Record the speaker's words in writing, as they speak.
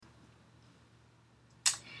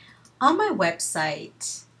On my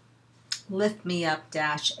website,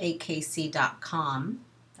 liftmeup-akc.com,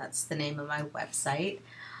 that's the name of my website,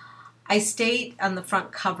 I state on the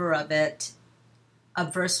front cover of it a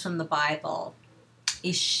verse from the Bible,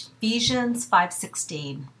 Ephesians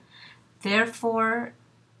 5:16. Therefore,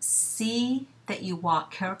 see that you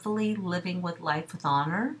walk carefully, living with life with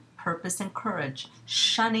honor, purpose, and courage,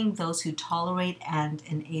 shunning those who tolerate and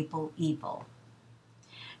enable evil.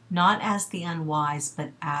 Not as the unwise,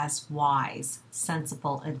 but as wise,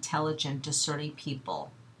 sensible, intelligent, discerning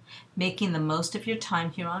people, making the most of your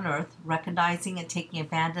time here on earth, recognizing and taking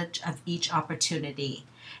advantage of each opportunity,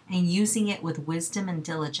 and using it with wisdom and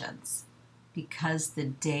diligence, because the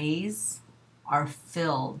days are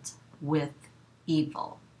filled with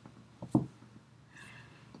evil.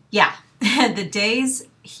 Yeah, the days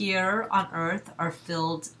here on earth are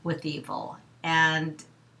filled with evil, and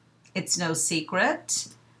it's no secret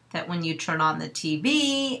that when you turn on the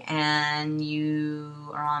TV and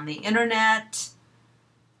you are on the internet,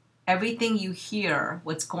 everything you hear,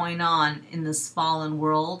 what's going on in this fallen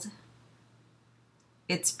world,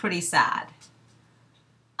 it's pretty sad.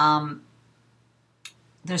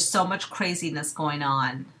 There's so much craziness going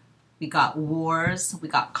on. We got wars, we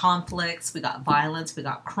got conflicts, we got violence, we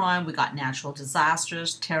got crime, we got natural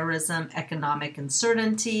disasters, terrorism, economic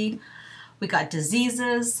uncertainty, we got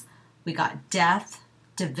diseases, we got death,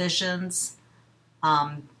 divisions,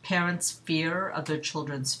 parents' fear of their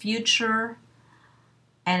children's future,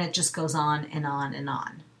 and it just goes on and on and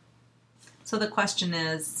on. So the question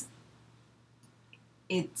is,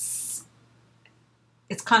 it's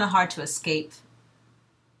kind of hard to escape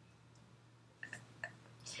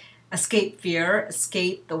fear,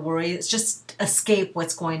 escape the worry. It's just escape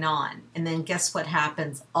what's going on. And then guess what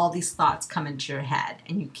happens? All these thoughts come into your head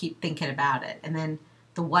and you keep thinking about it. And then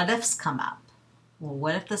the what ifs come up. Well,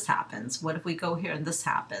 what if this happens? What if we go here and this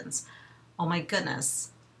happens? Oh my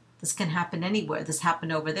goodness. This can happen anywhere. This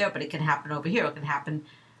happened over there, but it can happen over here. It can happen.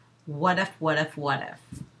 What if, what if, what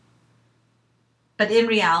if? But in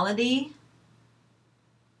reality,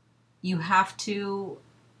 you have to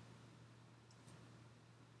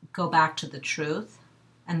go back to the truth.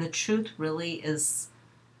 And the truth really is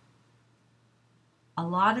a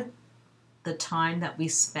lot of the time that we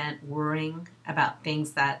spent worrying about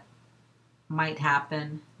things that might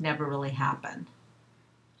happen never really happen.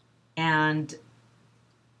 And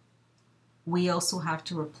we also have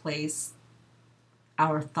to replace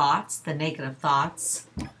our thoughts, the negative thoughts,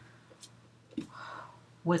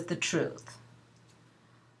 with the truth.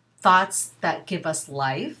 Thoughts that give us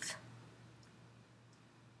life.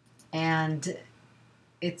 And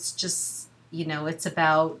it's just, it's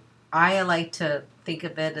about, I like to think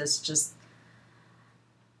of it as just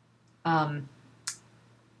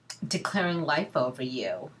declaring life over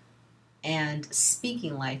you and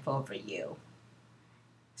speaking life over you.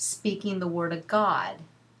 Speaking the word of God,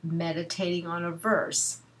 meditating on a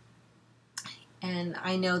verse. And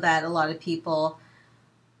I know that a lot of people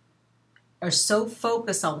are so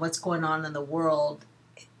focused on what's going on in the world.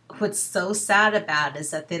 What's so sad about it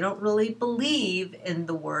is that they don't really believe in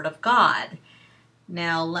the word of God.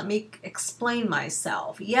 Now, let me explain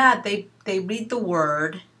myself. Yeah, they read the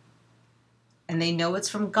word and they know it's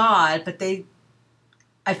from God, but they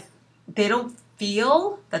don't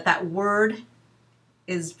feel that word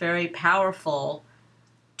is very powerful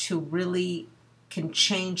to really can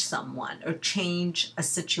change someone or change a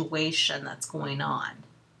situation that's going on.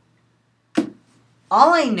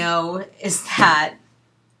 All I know is that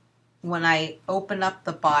when I open up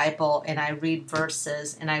the Bible and I read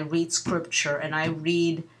verses and I read scripture and I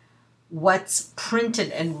read what's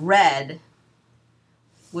printed and read,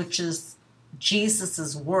 which is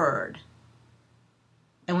Jesus' word.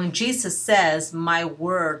 And when Jesus says, my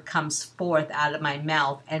word comes forth out of my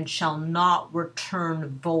mouth and shall not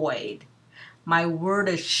return void. My word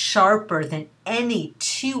is sharper than any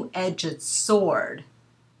two-edged sword.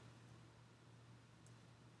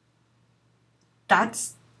 I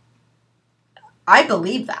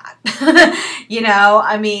believe that.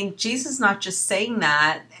 Jesus is not just saying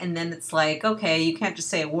that and then it's like, okay, you can't just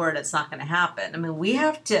say a word, it's not going to happen. We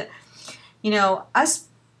have to, us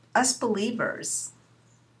believers,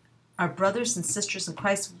 our brothers and sisters in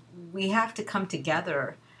Christ, we have to come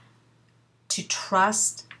together to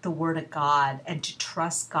trust the Word of God and to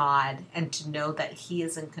trust God and to know that He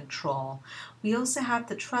is in control. We also have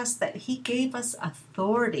to trust that He gave us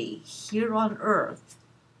authority here on earth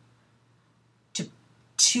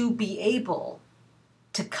to be able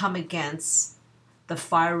to come against the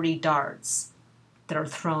fiery darts that are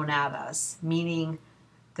thrown at us, meaning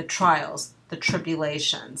the trials, the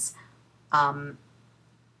tribulations,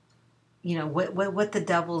 what the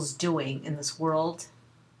devil's doing in this world.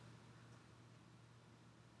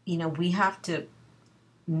 We have to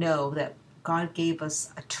know that God gave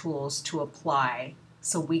us tools to apply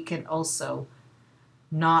so we can also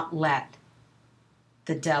not let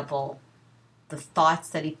the devil, the thoughts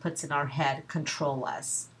that he puts in our head, control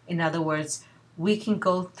us. In other words, we can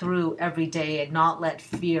go through every day and not let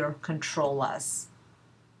fear control us.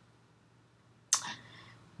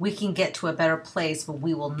 We can get to a better place, but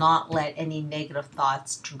we will not let any negative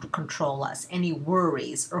thoughts control us, any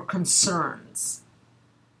worries or concerns.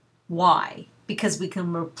 Why? Because we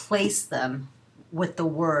can replace them with the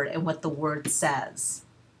Word and what the Word says.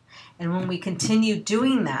 And when we continue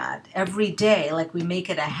doing that every day, like we make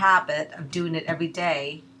it a habit of doing it every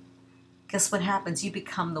day, guess what happens? You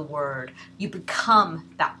become the Word. You become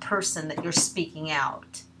that person that you're speaking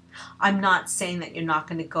out. I'm not saying that you're not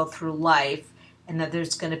going to go through life and that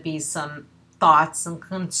there's going to be some thoughts and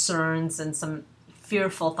concerns and some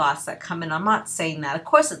fearful thoughts that come in. I'm not saying that. Of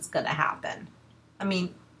course it's going to happen. I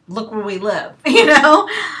mean, look where we live,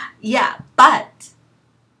 Yeah, but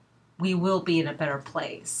we will be in a better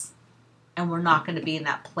place. And we're not going to be in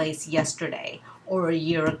that place yesterday or a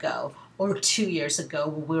year ago or 2 years ago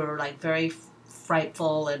where we were like very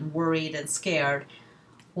frightful and worried and scared.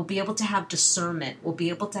 We'll be able to have discernment. We'll be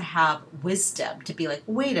able to have wisdom to be like,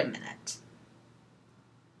 wait a minute.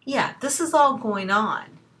 Yeah, this is all going on.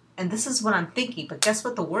 And this is what I'm thinking. But guess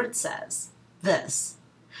what the Word says? This.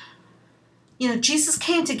 Jesus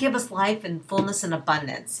came to give us life in fullness and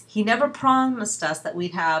abundance. He never promised us that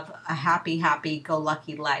we'd have a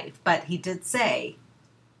happy-go-lucky life. But he did say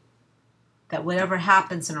that whatever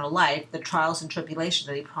happens in our life, the trials and tribulations,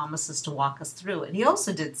 that he promises to walk us through. And he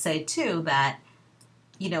also did say, too, that,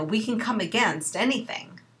 we can come against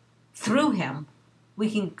anything. Through him,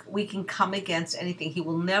 we can come against anything. He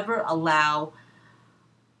will never allow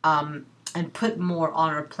and put more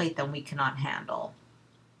on our plate than we cannot handle.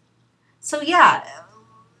 So yeah,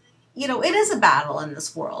 it is a battle in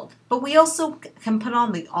this world, but we also can put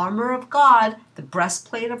on the armor of God, the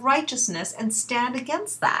breastplate of righteousness, and stand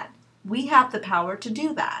against that. We have the power to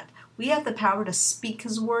do that. We have the power to speak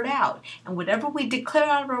his word out. And whatever we declare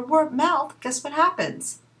out of our mouth, guess what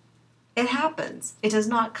happens? It happens. It does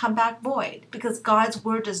not come back void, because God's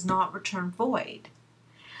word does not return void.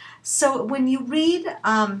 So when you read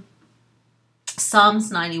Psalms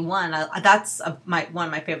 91, that's one of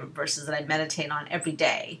my favorite verses that I meditate on every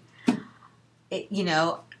day.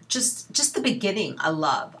 Just the beginning I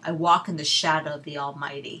love. I walk in the shadow of the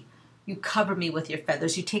Almighty. You cover me with your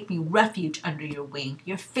feathers. You take me refuge under your wing.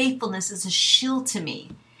 Your faithfulness is a shield to me.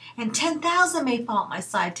 And 10,000 may fall at my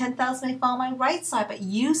side, 10,000 may fall on my right side, but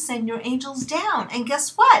you send your angels down. And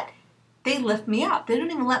guess what? They lift me up. They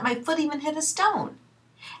don't even let my foot even hit a stone.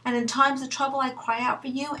 And in times of trouble, I cry out for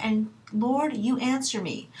you, and Lord, you answer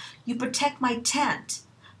me. You protect my tent,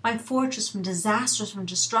 my fortress from disasters, from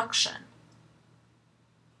destruction.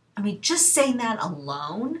 I mean, just saying that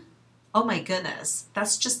alone, oh my goodness,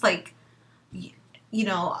 that's just like,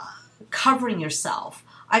 covering yourself.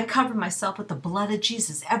 I cover myself with the blood of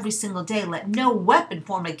Jesus every single day. Let no weapon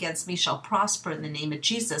formed against me shall prosper in the name of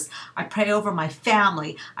Jesus. I pray over my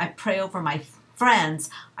family. I pray over my friends.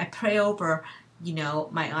 I pray over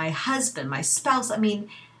my husband, my spouse. I mean,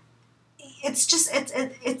 it's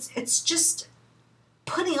just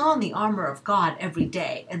putting on the armor of God every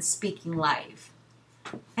day and speaking life.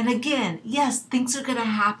 And again, yes, things are going to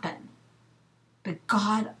happen. But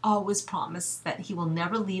God always promised that he will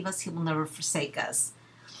never leave us. He will never forsake us.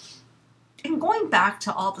 And going back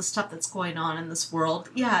to all the stuff that's going on in this world,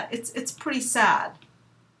 yeah, it's pretty sad.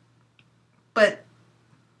 But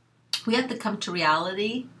we have to come to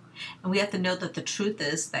reality. And we have to know that the truth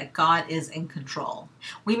is that God is in control.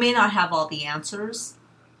 We may not have all the answers,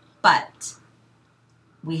 but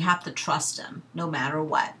we have to trust him no matter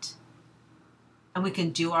what. And we can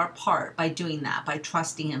do our part by doing that, by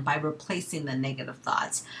trusting him, by replacing the negative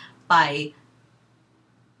thoughts, by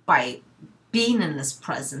being in his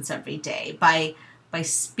presence every day, by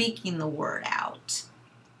speaking the word out,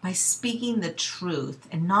 by speaking the truth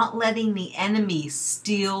and not letting the enemy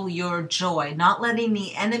steal your joy, not letting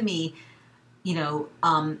the enemy,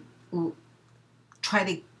 try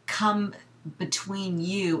to come between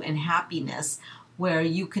you and happiness, where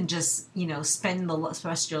you can just, spend the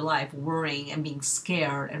rest of your life worrying and being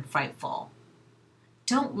scared and frightful.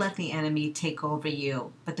 Don't let the enemy take over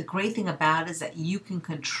you. But the great thing about it is that you can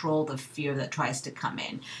control the fear that tries to come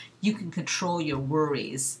in. You can control your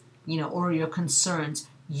worries, or your concerns.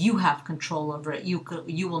 You have control over it. You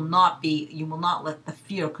will not let the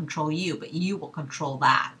fear control you, but you will control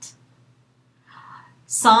that.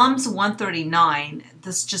 Psalms 139,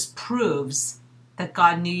 this just proves that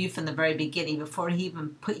God knew you from the very beginning before he even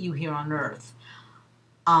put you here on earth.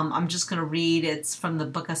 I'm just going to read. It's from the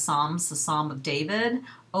book of Psalms, the Psalm of David.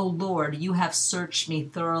 O Lord, you have searched me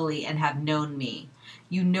thoroughly and have known me.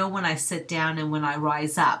 You know when I sit down and when I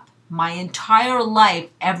rise up. My entire life,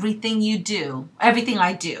 everything I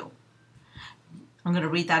do. I'm going to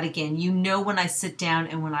read that again. You know when I sit down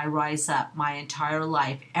and when I rise up. My entire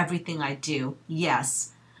life, everything I do.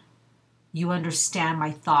 Yes, you understand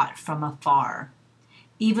my thought from afar.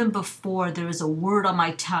 Even before there is a word on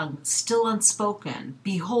my tongue, still unspoken.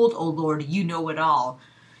 Behold, O Lord, you know it all.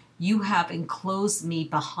 You have enclosed me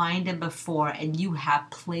behind and before, and you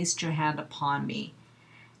have placed your hand upon me.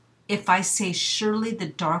 If I say, surely the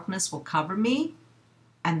darkness will cover me,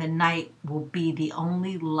 and the night will be the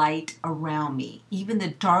only light around me. Even the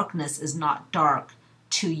darkness is not dark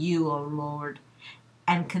to you, O Lord,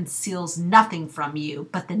 and conceals nothing from you,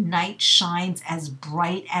 but the night shines as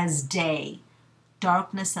bright as day.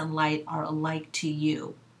 Darkness and light are alike to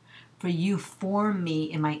you. For you formed me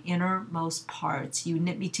in my innermost parts. You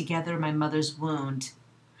knit me together in my mother's womb.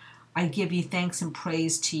 I give you thanks and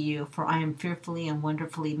praise to you, for I am fearfully and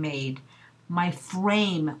wonderfully made. My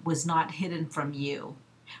frame was not hidden from you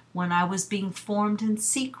when I was being formed in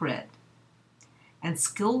secret and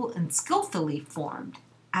skillfully formed,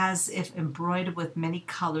 as if embroidered with many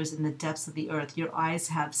colors in the depths of the earth. Your eyes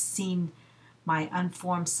have seen my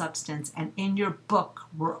unformed substance, and in your book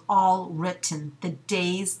were all written the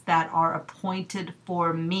days that are appointed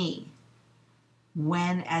for me,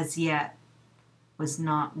 when as yet was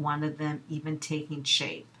not one of them even taking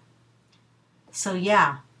shape. So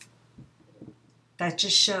yeah, that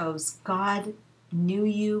just shows God knew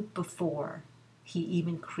you before he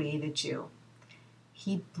even created you.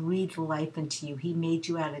 He breathed life into you. He made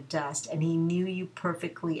you out of dust, and he knew you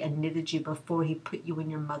perfectly and knitted you before he put you in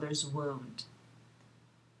your mother's womb.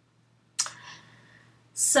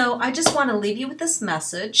 So I just want to leave you with this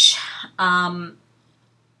message,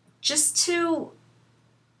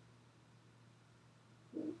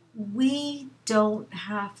 we don't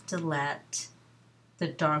have to let the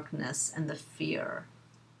darkness and the fear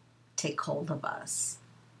take hold of us.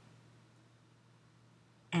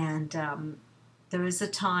 And there is a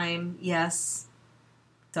time, yes,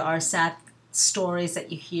 there are sad stories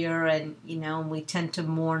that you hear, and we tend to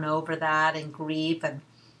mourn over that and grieve, and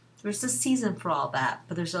there's a season for all that,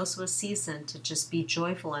 but there's also a season to just be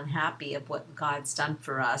joyful and happy of what God's done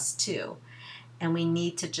for us too. And we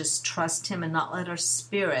need to just trust him and not let our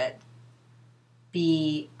spirit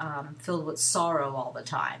be filled with sorrow all the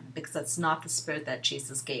time, because that's not the spirit that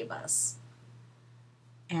Jesus gave us.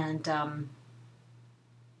 And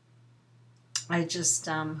I just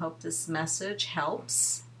hope this message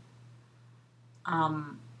helps.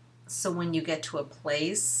 So when you get to a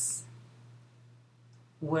place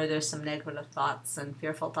where there's some negative thoughts and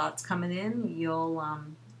fearful thoughts coming in, you'll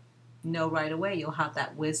know right away. You'll have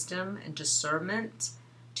that wisdom and discernment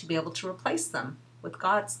to be able to replace them with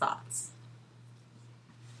God's thoughts.